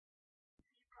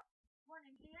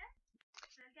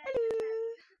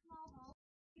Hello!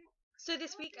 So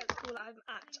this week at school I'm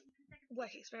at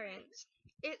work experience.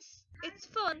 It's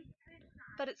fun,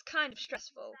 but it's kind of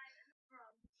stressful.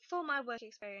 For my work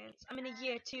experience, I'm in a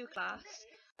year 2 class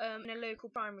in a local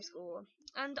primary school,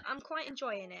 and I'm quite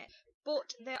enjoying it,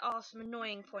 but there are some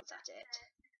annoying points at it.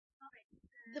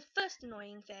 The first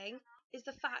annoying thing is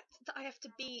the fact that I have to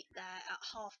be there at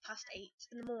 8:30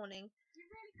 in the morning,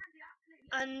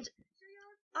 and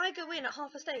I go in at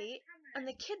 8:30 and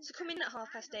the kids come in at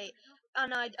 8:30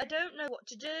 and I don't know what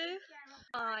to do.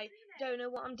 I don't know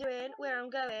what I'm doing, where I'm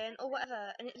going or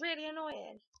whatever, and it's really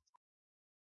annoying.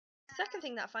 Second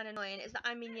thing that I find annoying is that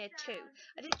I'm in year 2.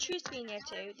 I didn't choose to be in year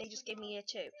 2, they just gave me year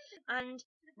 2. And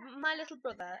my little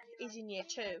brother is in year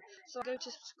 2, so I go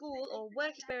to school or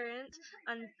work experience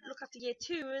and look after year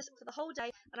 2s for the whole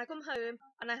day, and I come home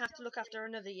and I have to look after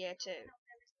another year 2.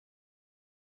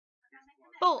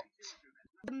 But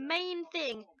the main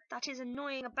thing that is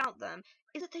annoying about them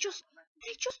is that they just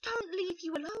don't leave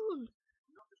you alone.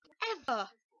 Ever.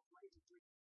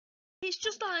 It's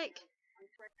just like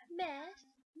mess,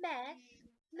 mess,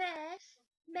 mess,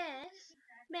 mess,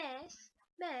 mess,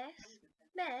 mess,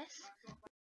 mess.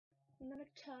 And then a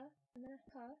t, and then a h,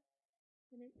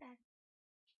 and an f.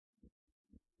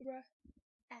 R,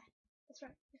 f. That's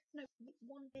right. No,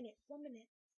 1 minute, 1 minute.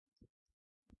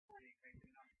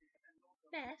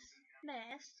 Mess,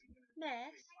 mess,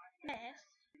 mess, mess,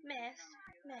 mess,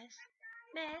 mess,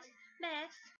 mess,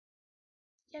 mess.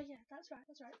 Yeah, that's right,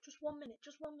 Just 1 minute,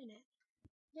 just 1 minute.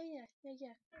 Yeah.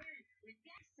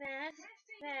 Mess,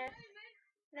 mess,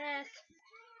 mess,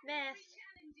 mess,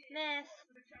 mess,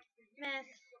 mess,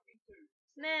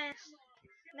 mess,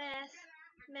 mess,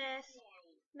 mess,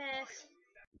 mess.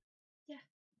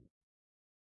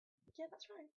 Yeah, that's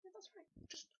right.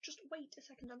 Just wait a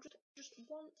second. I'm just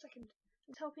 1 second.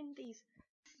 I'm helping these.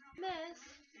 Mess,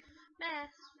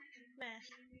 mess,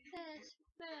 mess, mess,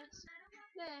 mess,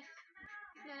 mess,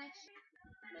 mess,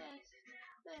 mess,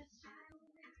 mess.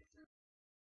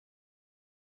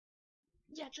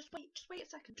 Yeah, just wait a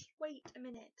second. Just wait a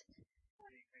minute.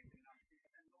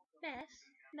 Mess,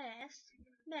 mess,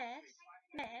 mess,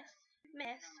 mess,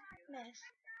 mess, mess,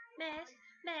 mess,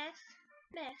 mess,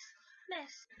 mess,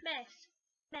 mess, mess,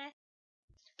 mess.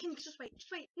 Can you just wait?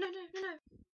 Just wait. No.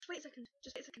 Just wait a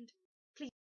second.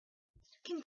 Please.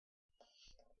 Can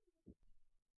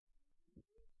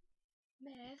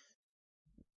mess,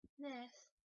 mess,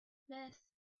 mess,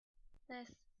 mess.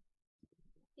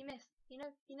 You miss. You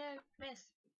know,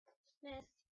 miss, miss,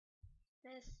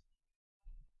 miss,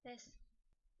 miss,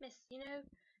 miss. You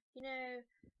know,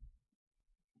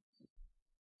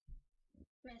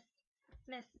 miss,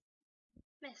 miss,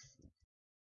 miss.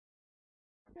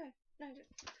 No,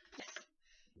 yes.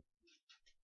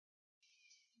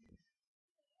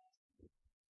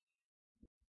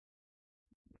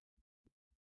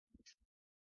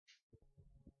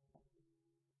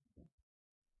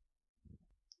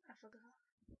 I forgot.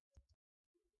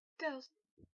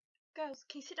 Girls,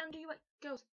 can you sit down and do your work?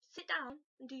 Girls, sit down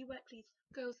and do your work, please.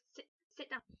 Girls, sit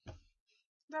down.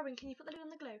 Rowan, can you put the lid on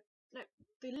the glue? No,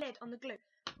 the lid on the glue.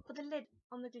 Put the lid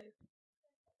on the glue.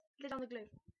 Lid on the glue.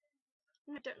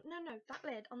 No, that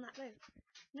lid on that glue.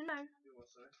 No,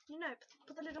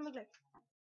 put the lid on the glue.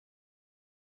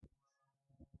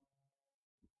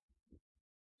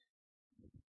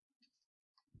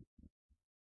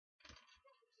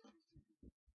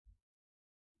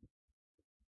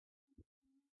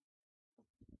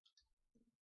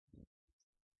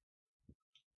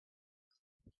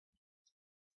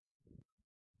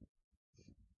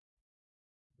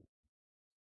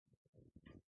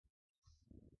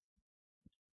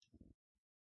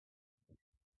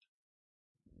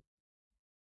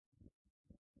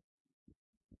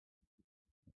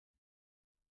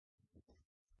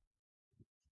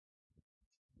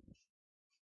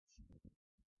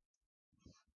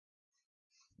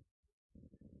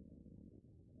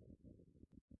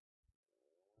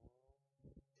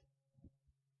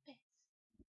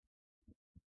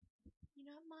 You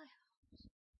know, at my house,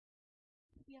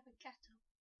 we have a kettle.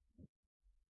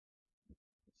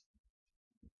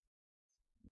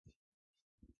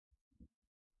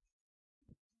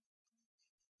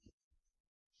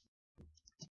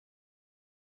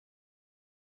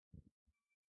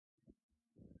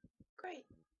 Great.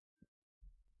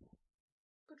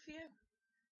 Good for you.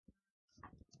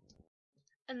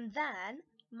 And then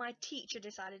my teacher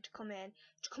decided to come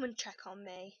and check on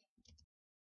me.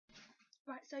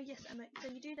 Right, so yes, Emma, so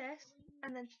you do this,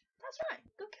 and then, that's right,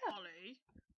 good girl. Holly,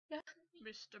 Yeah?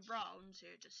 Mr. Brown's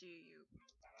here to see you.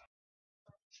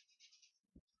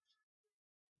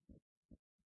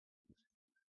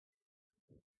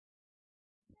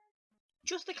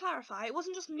 just to clarify, it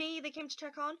wasn't just me they came to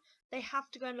check on. They have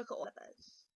to go and look at all of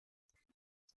us.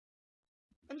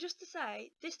 And just to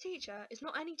say, this teacher is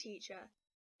not any teacher.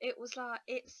 It was like,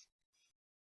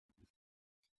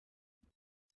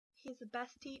 he's the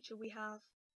best teacher we have.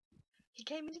 He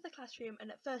came into the classroom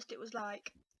and at first it was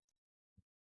like,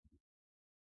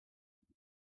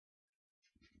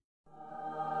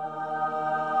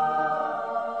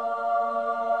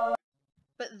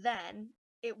 but then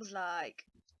it was like,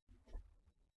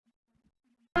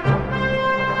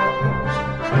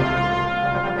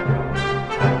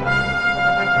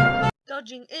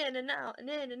 dodging in and out and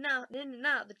in and out and in and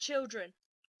out the children.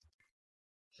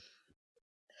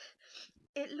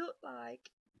 It looked like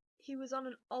he was on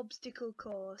an obstacle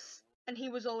course and he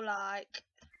was all like,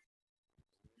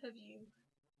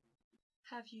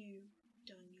 have you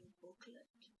done your booklet?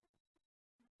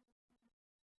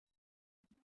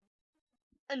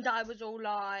 And I was all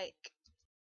like,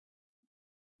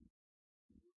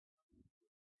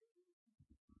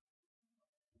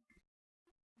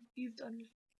 you've done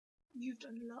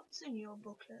lots in your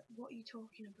booklet. What are you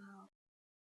talking about?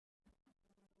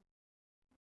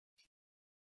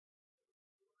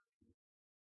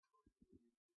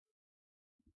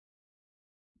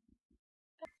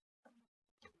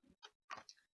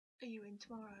 Are you in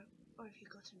tomorrow, or have you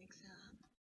got an exam?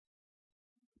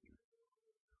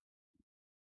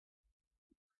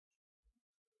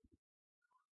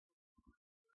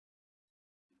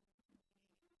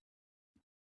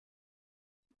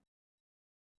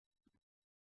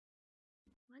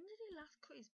 When did he last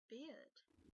cut his beard?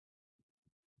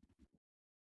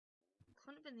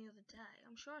 Couldn't have been the other day.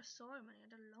 I'm sure I saw him when he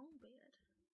had a long beard.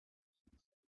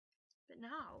 But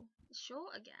now, it's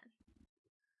short again.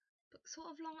 But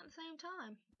sort of long at the same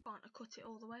time. Can't I cut it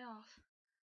all the way off?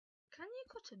 Can you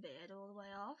cut a beard all the way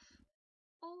off?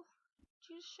 Or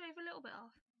do you just shave a little bit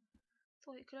off?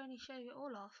 Thought you could only shave it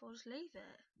all off or just leave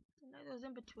it. Didn't know there was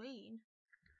in between.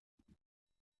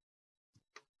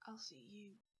 I'll see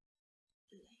you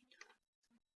later.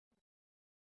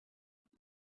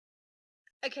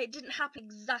 Okay, it didn't happen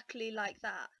exactly like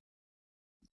that.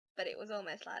 But it was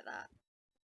almost like that.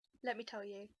 Let me tell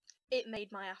you, it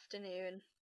made my afternoon.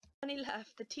 When he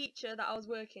left, the teacher that I was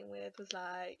working with was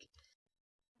like,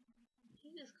 he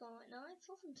was quite nice,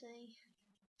 wasn't he?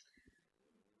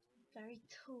 Very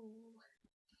tall.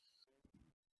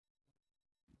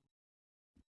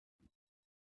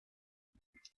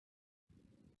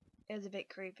 It was a bit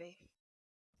creepy.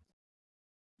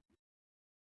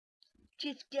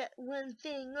 Just got one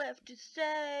thing left to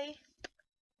say.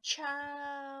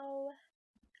 Ciao,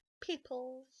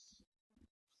 peoples.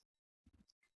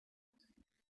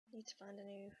 Need to find a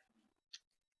new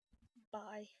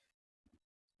bye.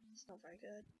 It's not very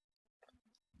good.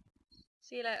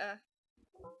 See you later.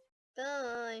 Bye.